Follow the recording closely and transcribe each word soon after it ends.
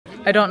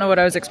I don't know what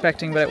I was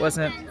expecting, but it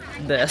wasn't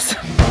this.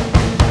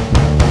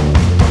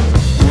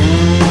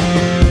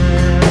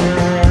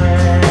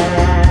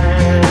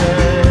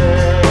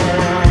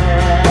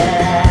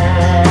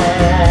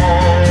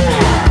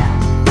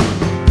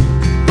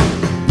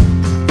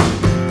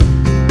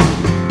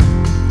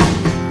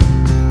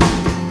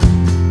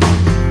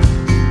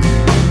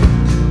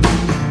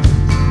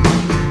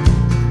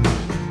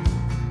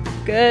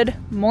 Good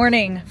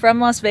morning from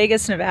Las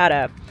Vegas,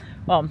 Nevada.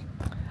 Well,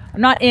 I'm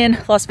not in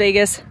Las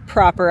Vegas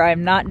proper.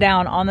 I'm not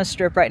down on the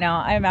strip right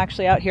now. I am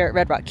actually out here at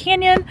Red Rock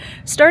Canyon,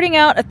 starting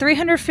out a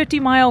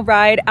 350-mile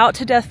ride out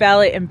to Death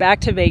Valley and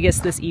back to Vegas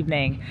this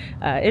evening.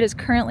 It is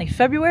currently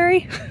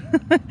February.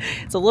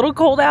 It's a little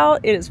cold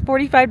out. It is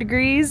 45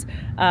 degrees,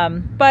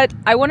 but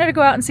I wanted to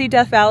go out and see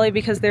Death Valley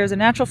because there's a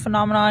natural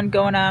phenomenon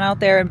going on out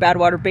there in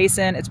Badwater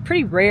Basin. It's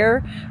pretty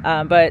rare,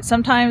 but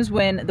sometimes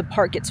when the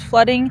park gets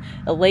flooding,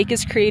 a lake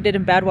is created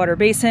in Badwater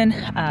Basin.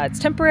 It's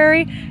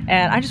temporary,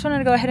 and I just wanted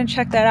to go ahead and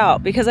check that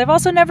out because I've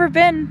also never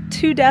been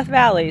to Death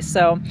Valley,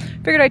 so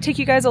figured I'd take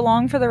you guys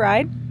along for the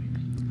ride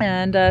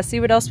and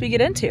see what else we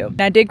get into. And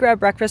I did grab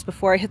breakfast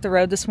before I hit the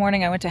road this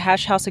morning. I went to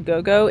Hash House A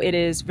Go-Go. It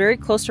is very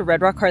close to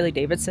Red Rock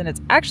Harley-Davidson.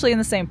 It's actually in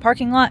the same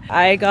parking lot.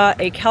 I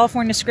got a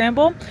California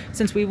scramble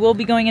since we will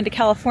be going into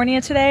California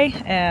today,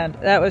 and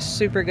that was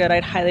super good.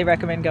 I'd highly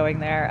recommend going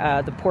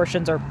there. The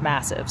portions are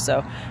massive,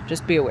 so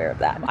just be aware of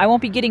that. I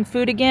won't be getting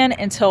food again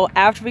until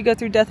after we go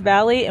through Death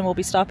Valley, and we'll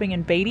be stopping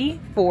in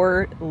Beatty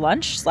for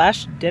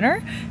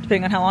lunch/dinner,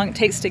 depending on how long it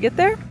takes to get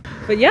there.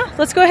 But yeah,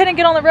 let's go ahead and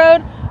get on the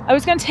road. I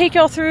was going to take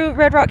y'all through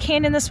Red Rock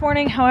Canyon this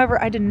morning.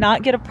 However, I did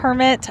not get a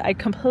permit. I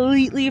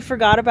completely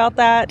forgot about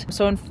that.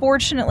 So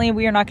unfortunately,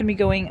 we are not going to be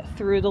going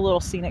through the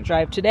little scenic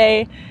drive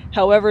today.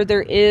 However,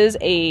 there is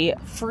a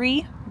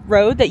free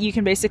road that you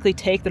can basically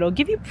take that'll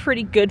give you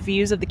pretty good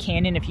views of the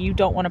canyon if you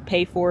don't want to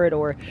pay for it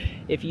or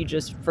if you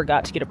just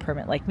forgot to get a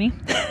permit like me.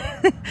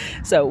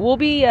 So we'll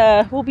be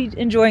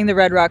enjoying the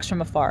red rocks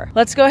from afar.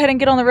 Let's go ahead and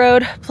get on the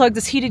road, plug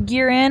this heated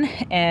gear in,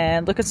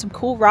 and look at some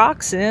cool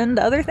rocks and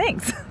other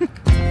things.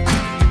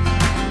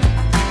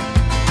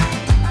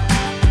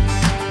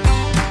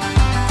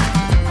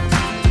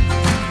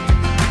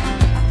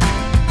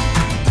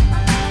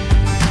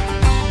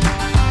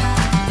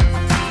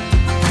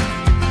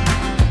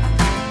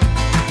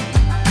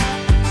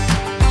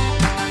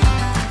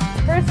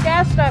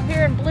 Stop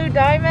here in Blue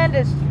Diamond.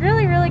 It's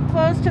really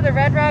close to the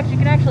red rocks. You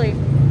can actually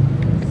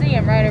see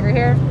them right over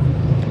here.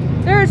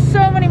 There are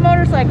so many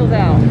motorcycles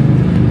out.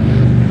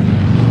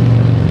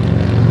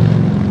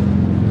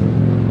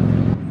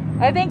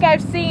 I think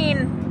I've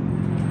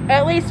seen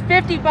at least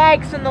 50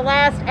 bikes in the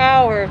last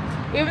hour.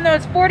 Even though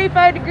it's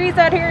 45 degrees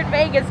out here in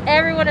Vegas,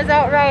 everyone is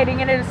out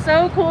riding, and it is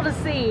so cool to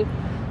see.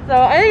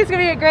 So I think it's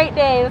gonna be a great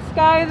day. The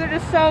skies are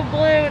just so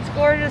blue. It's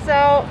gorgeous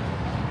out.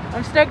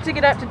 I'm stoked to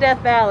get up to Death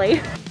Valley.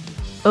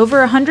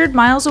 Over 100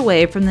 miles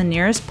away from the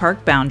nearest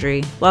park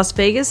boundary, Las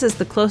Vegas is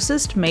the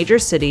closest major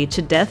city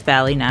to Death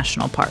Valley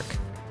National Park.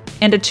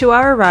 And a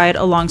 2-hour ride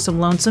along some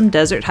lonesome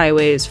desert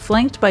highways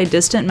flanked by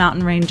distant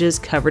mountain ranges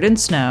covered in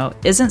snow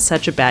isn't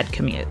such a bad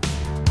commute.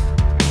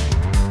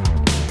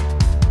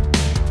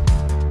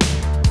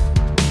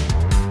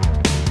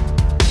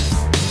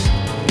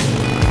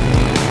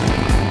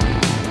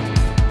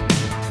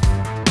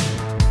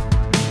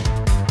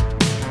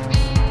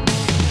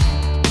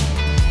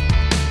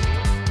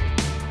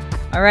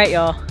 All right,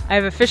 y'all,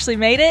 I've officially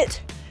made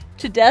it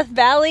to Death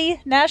Valley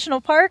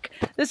National Park.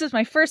 This is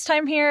my first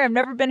time here. I've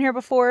never been here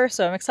before,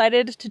 so I'm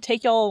excited to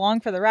take y'all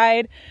along for the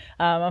ride.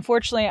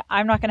 Unfortunately,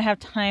 I'm not gonna have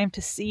time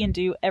to see and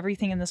do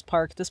everything in this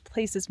park. This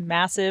place is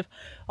massive.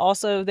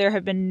 Also, there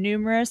have been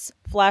numerous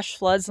flash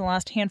floods in the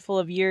last handful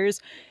of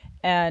years,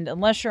 and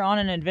unless you're on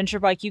an adventure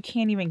bike, you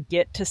can't even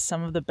get to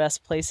some of the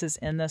best places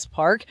in this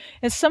park.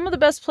 And some of the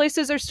best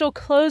places are still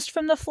closed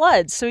from the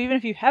floods. So even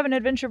if you have an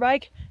adventure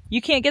bike,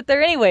 you can't get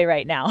there anyway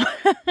right now.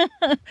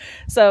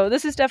 So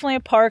this is definitely a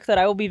park that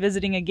I will be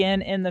visiting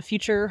again in the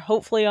future,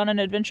 hopefully on an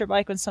adventure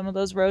bike when some of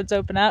those roads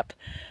open up.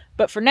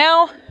 But for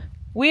now,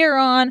 we are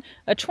on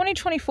a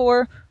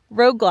 2024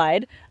 Road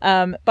Glide.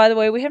 By the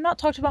way, we have not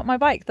talked about my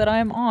bike that I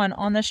am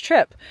on this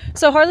trip.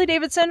 So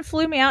Harley-Davidson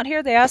flew me out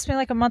here. They asked me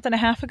like a month and a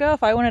half ago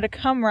if I wanted to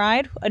come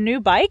ride a new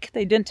bike.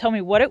 They didn't tell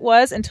me what it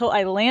was until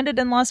I landed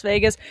in Las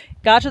Vegas,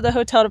 got to the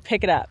hotel to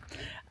pick it up.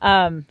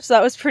 So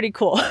that was pretty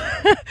cool.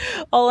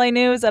 All I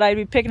knew is that I'd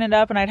be picking it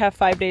up and I'd have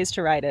 5 days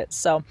to ride it.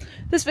 So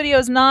this video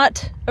is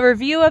not a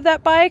review of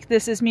that bike.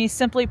 This is me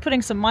simply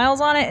putting some miles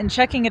on it and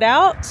checking it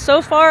out.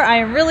 So far, I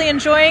am really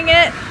enjoying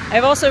it.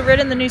 I've also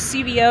ridden the new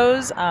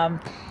CVOs.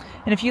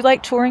 And if you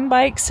like touring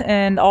bikes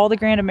and all the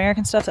Grand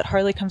American stuff that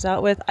Harley comes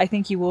out with, I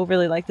think you will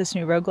really like this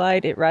new Road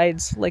Glide. It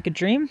rides like a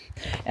dream.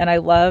 And I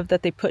love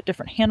that they put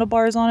different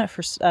handlebars on it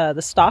for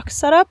the stock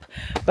setup.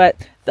 But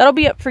that'll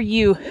be up for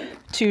you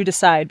to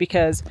decide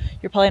because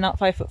you're probably not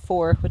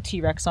 5'4" with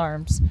T-Rex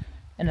arms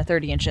and a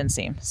 30-inch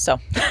inseam. So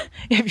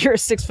if you're a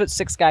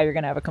 6'6" guy, you're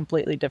going to have a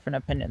completely different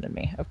opinion than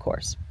me, of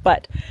course.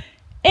 But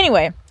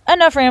anyway,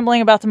 enough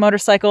rambling about the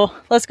motorcycle.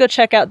 Let's go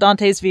check out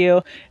Dante's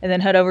view and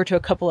then head over to a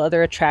couple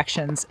other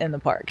attractions in the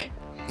park.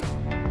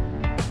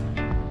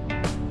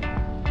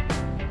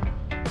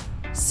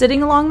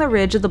 Sitting along the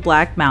ridge of the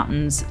Black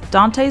Mountains,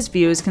 Dante's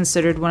view is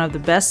considered one of the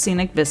best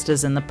scenic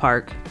vistas in the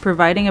park,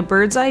 providing a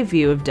bird's eye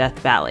view of Death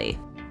Valley.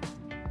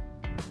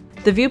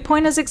 The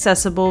viewpoint is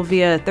accessible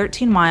via a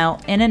 13-mile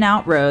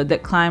in-and-out road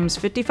that climbs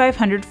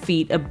 5,500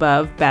 feet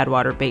above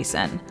Badwater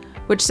Basin,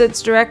 which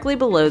sits directly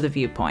below the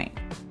viewpoint.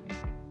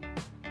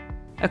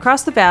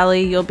 Across the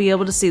valley, you'll be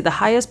able to see the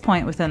highest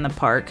point within the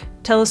park,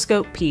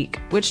 Telescope Peak,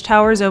 which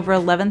towers over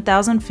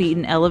 11,000 feet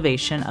in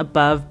elevation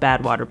above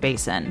Badwater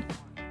Basin.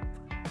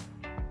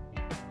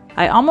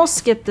 I almost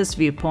skipped this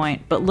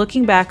viewpoint, but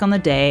looking back on the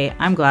day,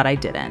 I'm glad I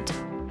didn't.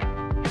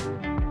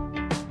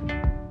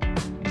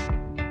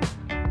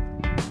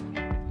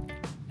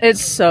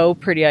 It's so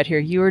pretty out here.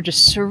 You are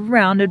just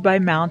surrounded by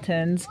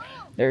mountains.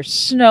 There's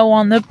snow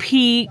on the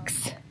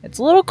peaks. It's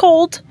a little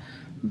cold,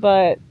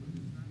 but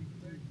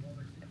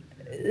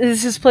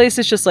this place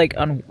is just like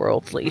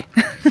unworldly.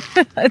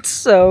 It's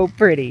so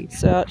pretty.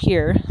 So out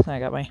here, I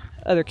got my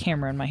other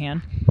camera in my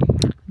hand.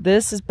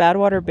 This is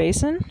Badwater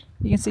Basin.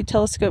 You can see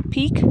Telescope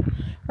Peak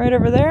right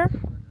over there.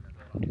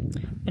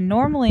 And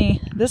normally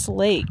this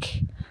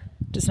lake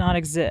does not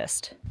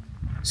exist.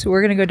 So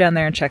we're gonna go down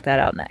there and check that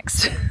out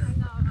next.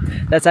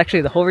 That's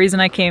actually the whole reason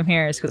I came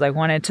here, is because I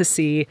wanted to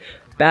see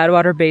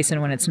Badwater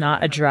Basin when it's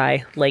not a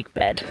dry lake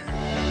bed.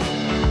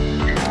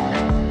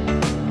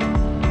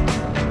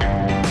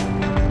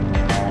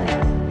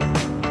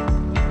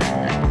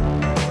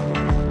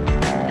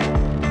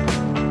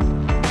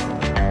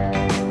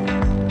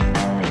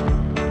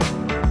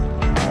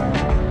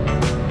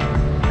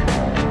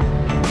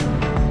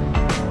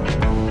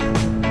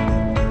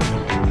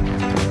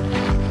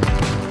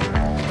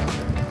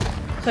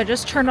 So I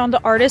just turned onto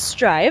Artist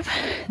Drive,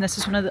 and this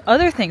is one of the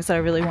other things that I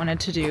really wanted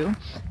to do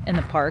in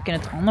the park,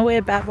 and it's on the way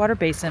to Badwater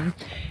Basin.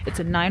 It's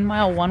a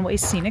 9-mile one-way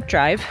scenic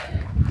drive,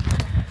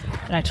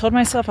 and I told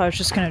myself I was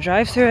just going to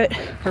drive through it,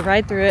 or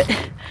ride through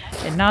it,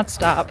 and not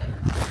stop.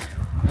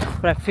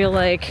 But I feel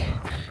like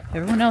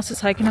everyone else is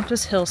hiking up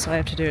this hill, so I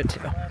have to do it too.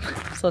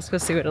 So let's go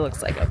see what it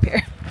looks like up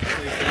here.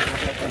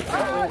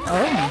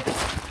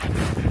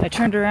 Oh, I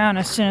turned around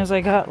as soon as I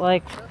got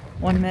like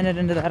 1 minute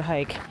into that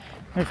hike.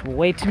 There's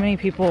way too many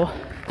people.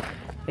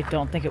 I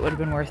don't think it would have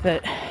been worth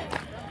it.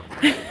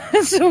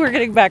 So we're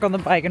getting back on the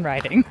bike and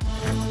riding.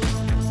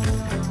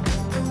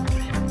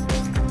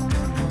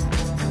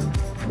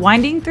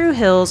 Winding through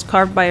hills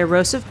carved by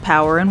erosive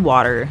power and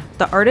water,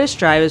 the Artist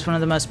Drive is one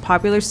of the most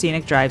popular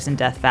scenic drives in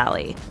Death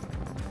Valley.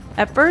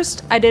 At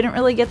first, I didn't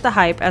really get the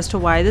hype as to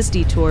why this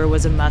detour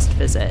was a must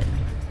visit.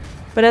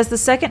 But as the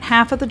second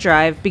half of the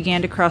drive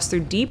began to cross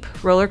through deep,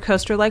 roller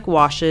coaster-like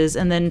washes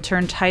and then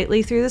turn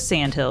tightly through the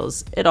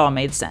sandhills, it all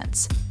made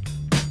sense.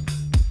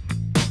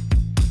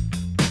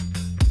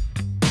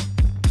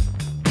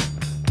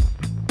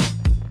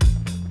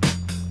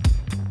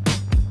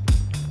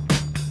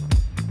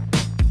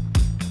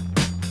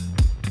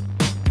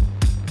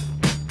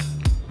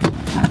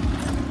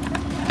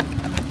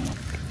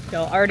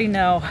 Y'all already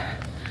know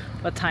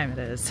what time it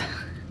is.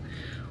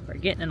 We're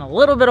getting in a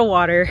little bit of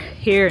water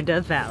here in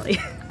Death Valley.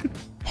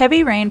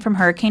 Heavy rain from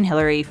Hurricane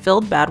Hilary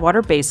filled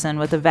Badwater Basin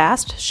with a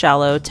vast,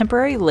 shallow,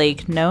 temporary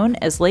lake known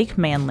as Lake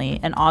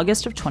Manly in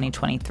August of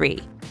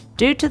 2023.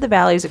 Due to the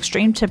valley's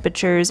extreme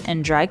temperatures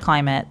and dry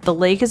climate, the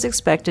lake is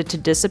expected to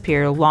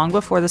disappear long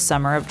before the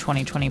summer of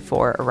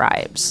 2024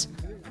 arrives.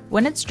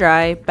 When it's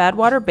dry,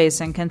 Badwater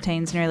Basin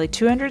contains nearly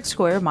 200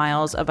 square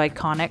miles of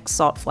iconic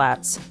salt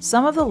flats,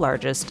 some of the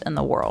largest in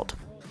the world.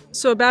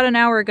 So about an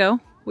hour ago,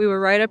 we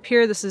were right up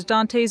here. This is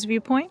Dante's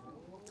viewpoint.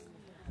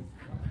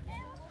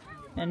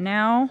 And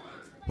now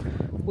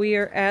we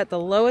are at the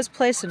lowest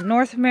place in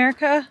North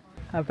America,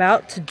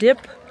 about to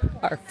dip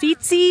our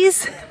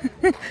feetsies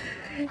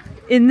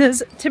in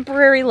this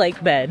temporary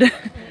lake bed.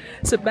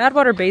 So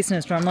Badwater Basin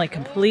is normally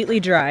completely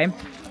dry.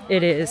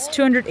 It is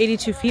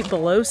 282 feet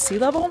below sea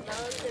level,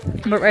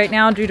 but right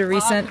now, due to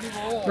recent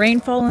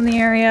rainfall in the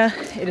area,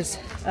 it is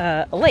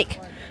a lake,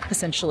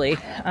 essentially.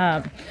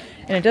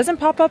 And it doesn't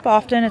pop up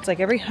often. It's like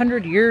every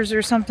 100 years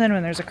or something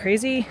when there's a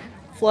crazy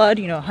flood,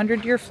 you know, a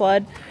 100-year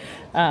flood.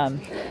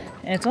 And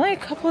it's only a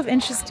couple of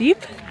inches deep.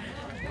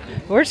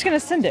 We're just gonna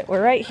send it.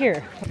 We're right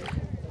here.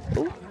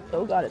 Ooh,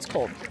 oh God, it's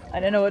cold. I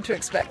didn't know what to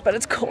expect, but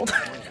it's cold.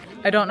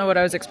 I don't know what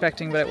I was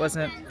expecting, but it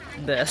wasn't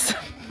this.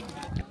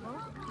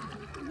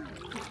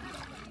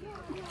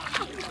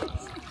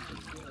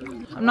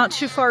 I'm not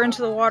too far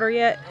into the water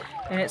yet,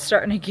 and it's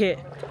starting to get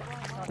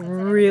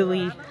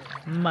really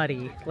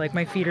muddy. Like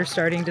my feet are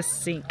starting to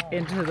sink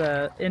into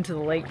the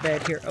lake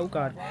bed here. Oh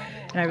God.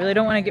 And I really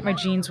don't want to get my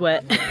jeans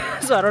wet,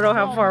 so I don't know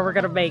how far we're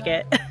gonna make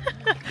it.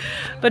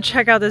 But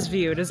check out this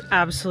view. It is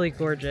absolutely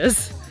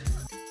gorgeous.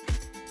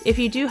 If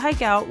you do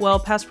hike out well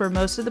past where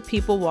most of the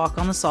people walk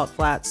on the salt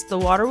flats, the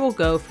water will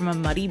go from a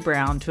muddy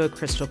brown to a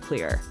crystal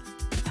clear.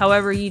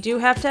 However, you do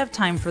have to have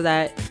time for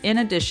that, in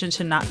addition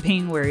to not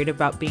being worried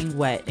about being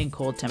wet in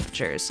cold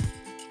temperatures.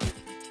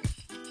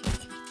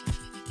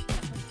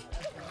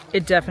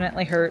 it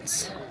definitely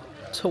hurts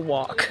to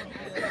walk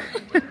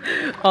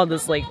on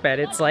this lake bed.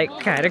 It's like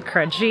kind of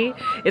crunchy.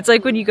 It's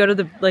like when you go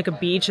to a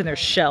beach and there's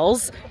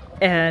shells,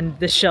 and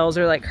the shells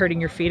are like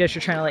hurting your feet as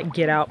you're trying to like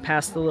get out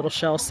past the little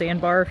shell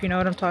sandbar, if you know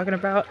what I'm talking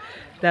about.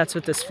 That's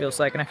what this feels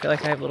like, and I feel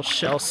like I have little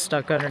shells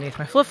stuck underneath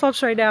my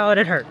flip-flops right now, and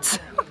it hurts.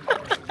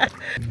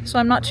 So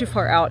I'm not too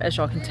far out, as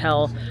y'all can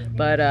tell,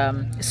 but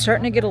it's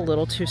starting to get a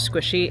little too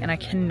squishy, and I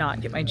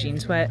cannot get my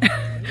jeans wet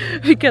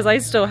because I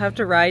still have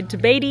to ride to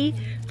Beatty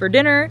for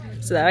dinner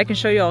so that I can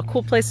show you all a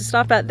cool place to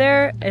stop at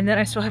there, and then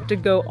I still have to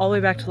go all the way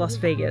back to Las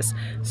Vegas.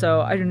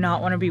 So I do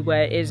not want to be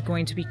wet. It is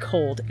going to be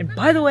cold. And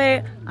by the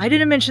way, I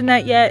didn't mention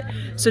that yet.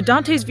 So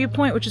Dante's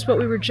viewpoint, which is what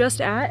we were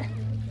just at,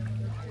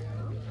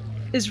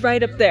 is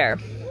right up there.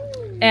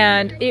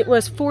 And it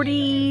was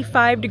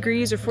 45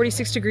 degrees or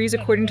 46 degrees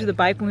according to the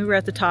bike when we were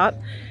at the top.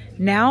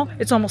 Now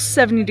it's almost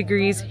 70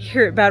 degrees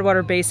here at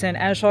Badwater Basin.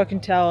 As y'all can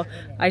tell,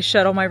 I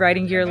shed all my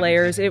riding gear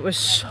layers. It was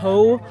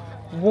so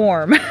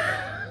warm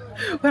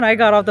when I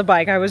got off the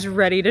bike. I was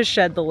ready to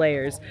shed the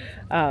layers.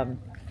 And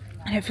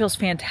it feels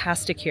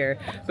fantastic here,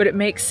 but it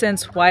makes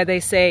sense why they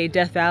say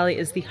Death Valley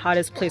is the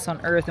hottest place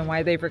on earth and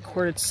why they've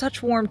recorded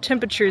such warm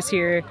temperatures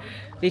here,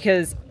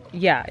 because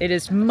yeah, it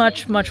is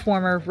much, much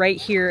warmer right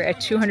here at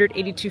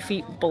 282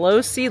 feet below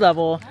sea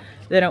level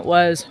than it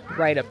was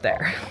right up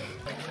there.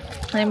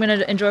 I'm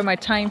gonna enjoy my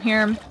time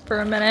here for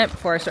a minute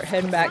before I start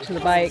heading back to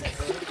the bike,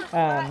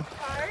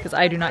 because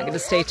I do not get to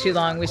stay too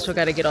long. We still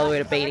got to get all the way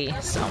to Beatty,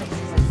 so.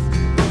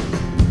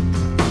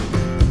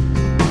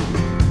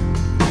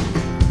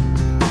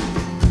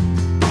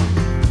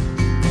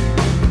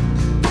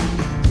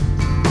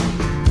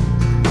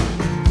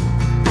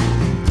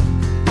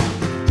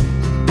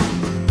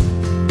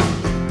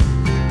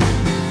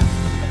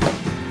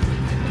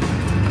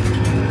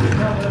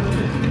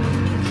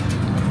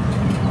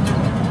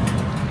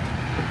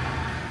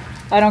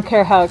 I don't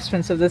care how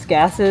expensive this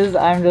gas is,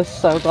 I'm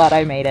just so glad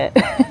I made it.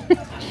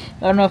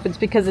 I don't know if it's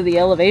because of the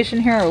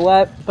elevation here or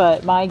what,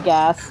 but my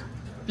gas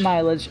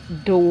mileage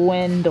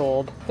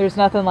dwindled. There's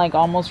nothing like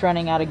almost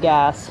running out of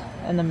gas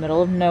in the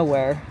middle of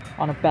nowhere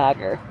on a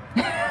bagger.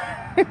 God,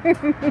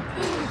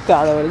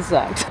 that would have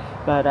sucked.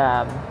 But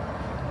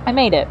I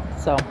made it,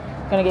 so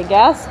I'm gonna get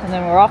gas and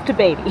then we're off to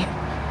Beatty.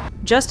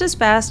 Just as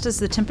fast as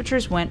the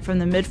temperatures went from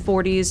the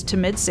mid-40s to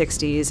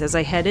mid-60s as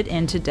I headed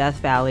into Death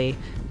Valley,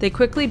 they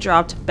quickly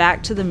dropped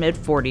back to the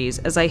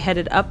mid-40s as I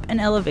headed up an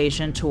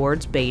elevation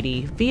towards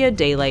Beatty via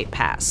Daylight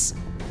Pass.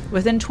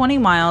 Within 20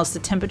 miles, the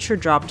temperature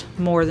dropped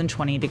more than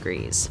 20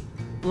 degrees.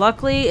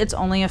 Luckily, it's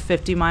only a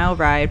 50-mile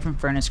ride from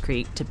Furnace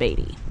Creek to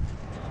Beatty.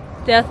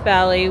 Death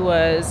Valley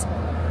was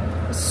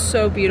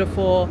so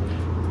beautiful.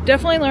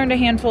 Definitely learned a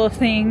handful of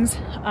things.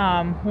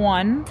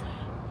 One,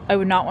 I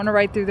would not want to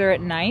ride through there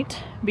at night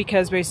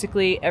because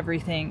basically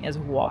everything is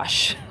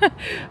wash.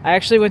 I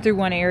actually went through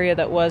one area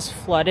that was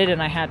flooded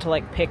and I had to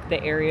like pick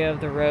the area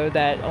of the road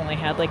that only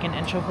had like an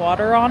inch of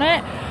water on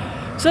it.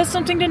 So that's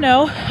something to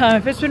know.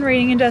 If it's been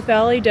raining in Death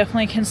Valley,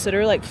 definitely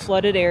consider like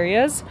flooded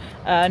areas.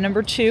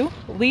 Number two,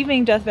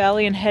 leaving Death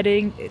Valley and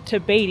heading to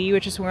Beatty,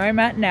 which is where I'm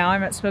at now.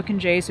 I'm at Smokin'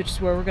 Jay's, which is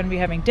where we're going to be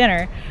having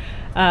dinner.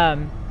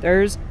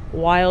 There's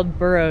wild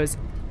burros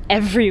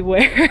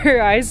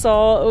everywhere. I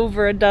saw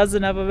over a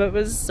dozen of them. It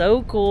was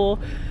so cool,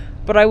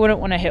 but I wouldn't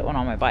want to hit one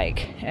on my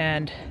bike,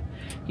 and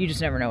you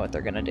just never know what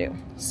they're gonna do.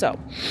 So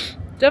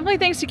definitely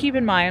things to keep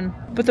in mind,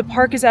 but the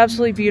park is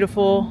absolutely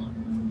beautiful.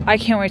 I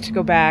can't wait to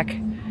go back.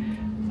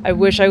 I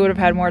wish I would have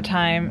had more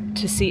time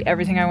to see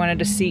everything I wanted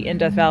to see in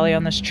Death Valley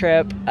on this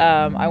trip.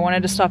 I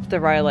wanted to stop at the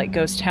Rhyolite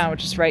Ghost Town,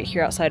 which is right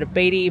here outside of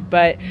Beatty,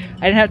 but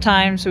I didn't have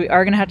time, so we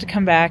are going to have to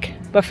come back.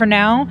 But for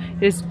now,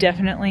 it is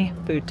definitely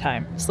food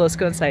time, so let's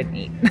go inside and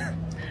eat.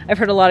 I've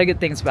heard a lot of good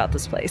things about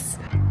this place.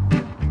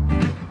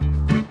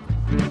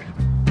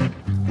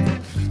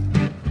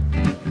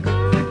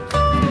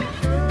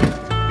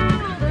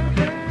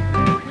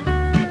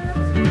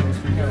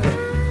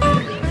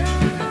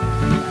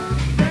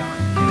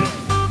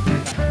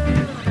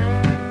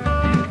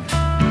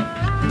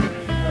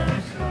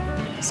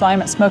 So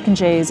I'm at Smokin'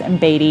 Jay's in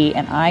Beatty,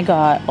 and I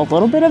got a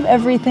little bit of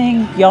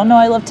everything. Y'all know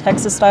I love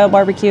Texas style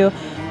barbecue.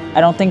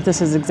 I don't think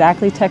this is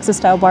exactly Texas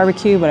style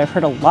barbecue, but I've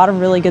heard a lot of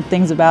really good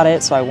things about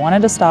it, so I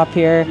wanted to stop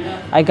here.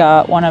 I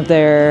got one of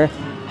their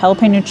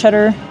jalapeno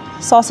cheddar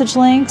sausage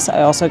links.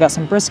 I also got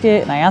some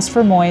brisket, and I asked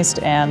for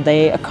moist, and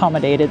they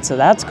accommodated, so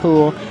that's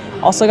cool.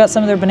 Also got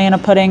some of their banana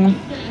pudding,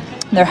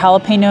 their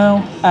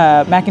jalapeno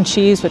mac and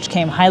cheese, which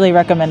came highly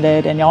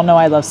recommended, and y'all know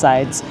I love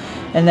sides.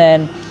 And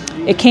then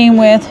it came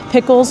with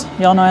pickles.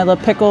 Y'all know I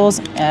love pickles,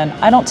 and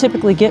I don't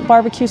typically get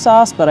barbecue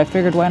sauce, but I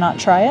figured why not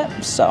try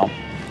it? So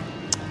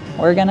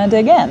we're gonna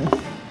dig in.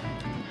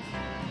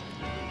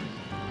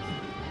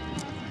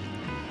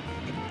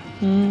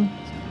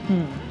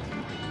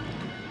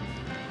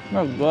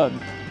 Oh, good.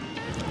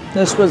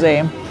 This was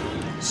a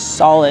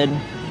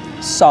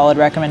solid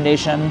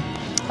recommendation.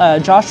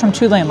 Josh from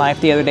Two Lane Life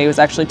the other day was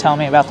actually telling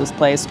me about this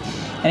place,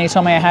 and he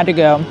told me I had to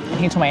go, and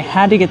he told me I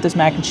had to get this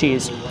mac and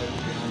cheese.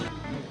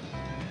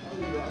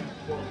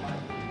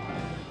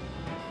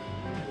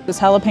 This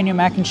jalapeno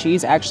mac and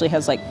cheese actually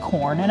has like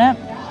corn in it,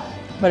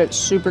 but it's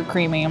super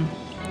creamy.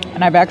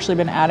 And I've actually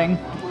been adding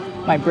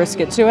my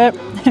brisket to it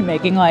and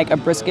making like a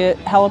brisket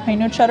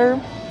jalapeno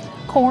cheddar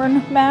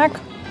corn mac.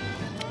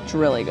 It's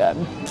really good.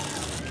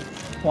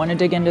 Want to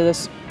dig into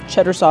this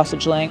cheddar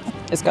sausage link.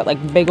 It's got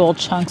like big old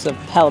chunks of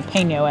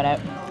jalapeno in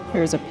it.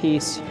 Here's a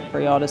piece for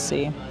y'all to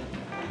see.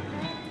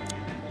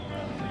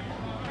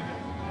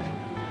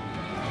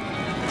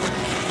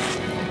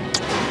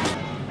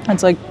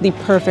 It's like the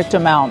perfect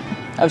amount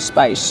of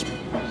spice,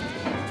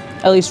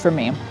 at least for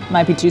me.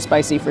 Might be too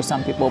spicy for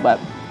some people, but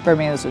for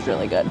me this is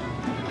really good.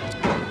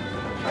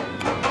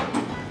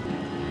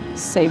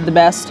 Save the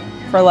best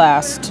for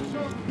last.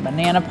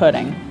 Banana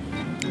pudding.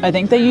 I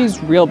think they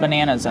use real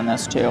bananas in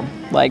this too,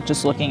 like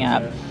just looking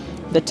at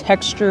the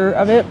texture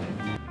of it.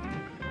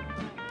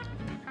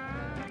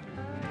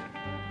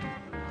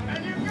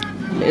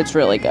 It's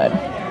really good.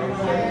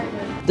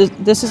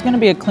 This is going to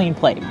be a clean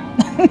plate.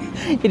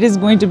 It is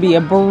going to be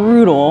a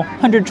brutal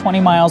 120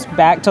 miles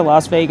back to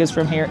Las Vegas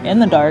from here in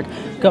the dark,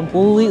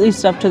 completely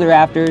stuffed to the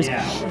rafters,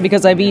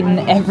 because I've eaten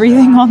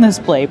everything on this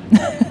plate,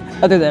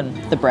 other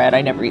than the bread.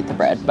 I never eat the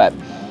bread, but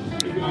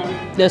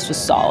this was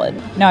solid.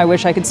 Now I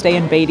wish I could stay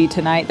in Beatty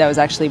tonight. That was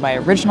actually my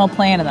original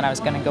plan, and then I was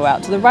going to go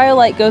out to the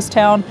Rhyolite Ghost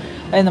Town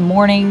in the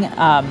morning.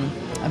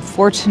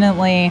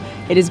 Unfortunately,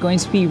 it is going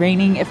to be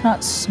raining, if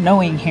not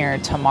snowing here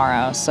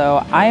tomorrow.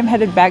 So I am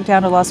headed back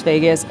down to Las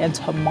Vegas, and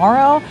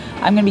tomorrow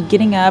I'm going to be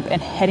getting up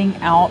and heading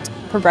out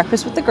for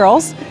breakfast with the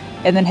girls,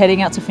 and then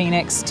heading out to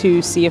Phoenix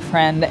to see a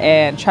friend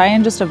and try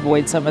and just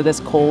avoid some of this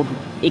cold,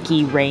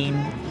 icky,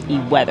 rainy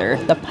weather,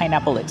 the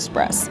Pineapple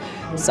Express.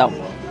 So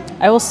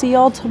I will see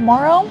y'all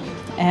tomorrow,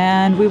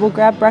 and we will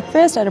grab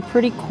breakfast at a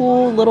pretty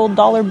cool little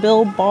dollar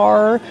bill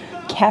bar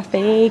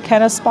cafe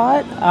kind of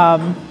spot.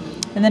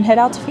 And then head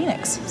out to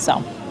Phoenix.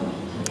 So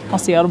I'll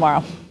see y'all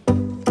tomorrow.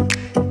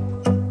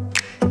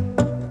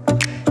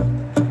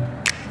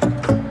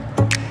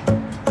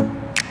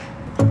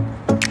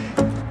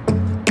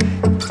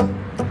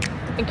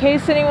 In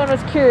case anyone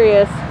was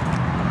curious,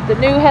 the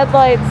new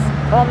headlights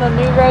on the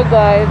new road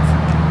glides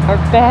are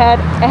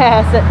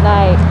badass at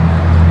night.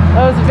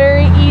 That was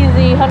very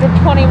easy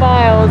 120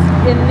 miles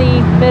in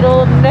the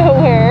middle of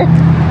nowhere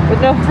with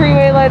no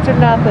freeway lights or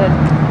nothing.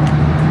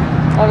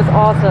 That was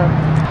awesome.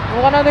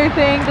 One other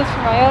thing, just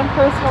for my own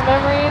personal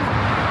memories,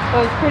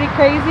 that was pretty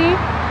crazy.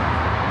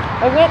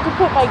 I went to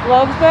put my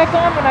gloves back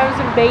on when I was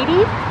in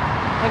Beatty,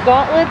 my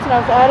gauntlets, and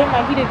I was adding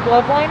my heated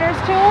glove liners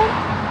to them.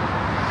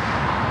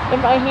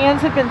 And my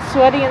hands had been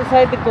sweaty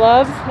inside the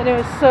gloves, and it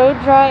was so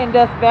dry in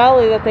Death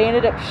Valley that they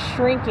ended up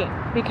shrinking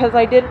because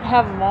I didn't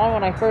have them on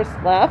when I first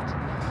left.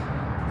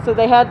 So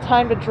they had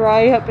time to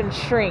dry up and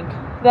shrink.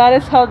 That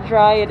is how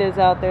dry it is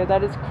out there.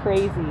 That is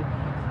crazy.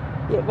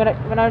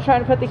 When I was trying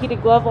to put the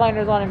heated glove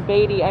liners on in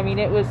Beatty, I mean,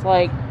 it was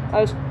like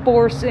I was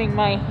forcing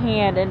my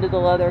hand into the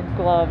leather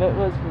glove. It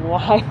was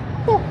wild.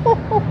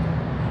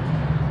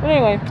 But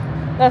anyway,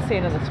 that's the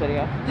end of this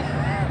video.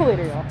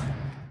 Later, y'all.